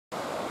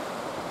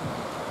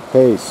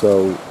Hey,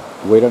 so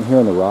way down here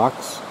on the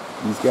rocks,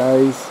 these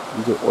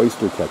are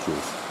oyster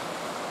catchers.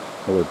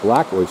 Well, they're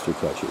black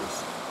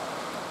oystercatchers.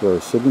 They're a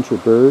signature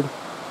bird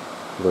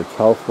of our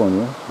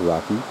California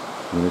rocky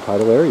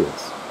intertidal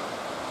areas.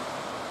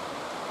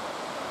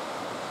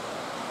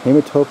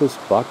 Haematopus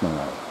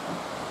bachmani.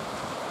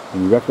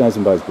 And you recognize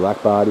him by his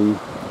black body,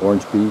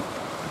 orange beak,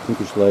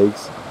 pinkish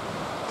legs.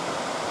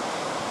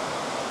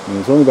 And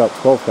there's only about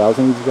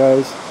 12,000 of these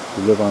guys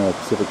who live on the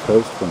Pacific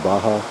coast from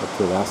Baja up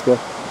to Alaska.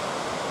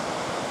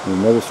 And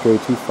they never stray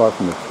too far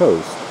from the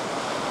coast.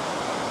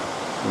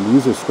 And they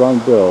use their strong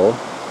bill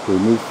to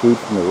remove food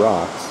from the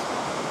rocks,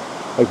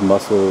 like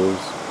mussels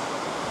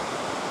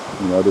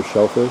and other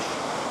shellfish.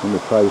 When they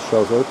pry the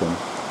shells open,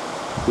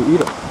 they eat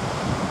them.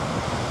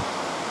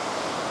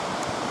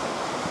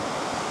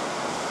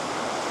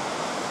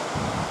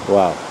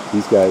 Wow,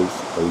 these guys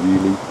are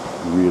really,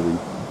 really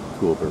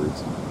cool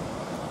birds.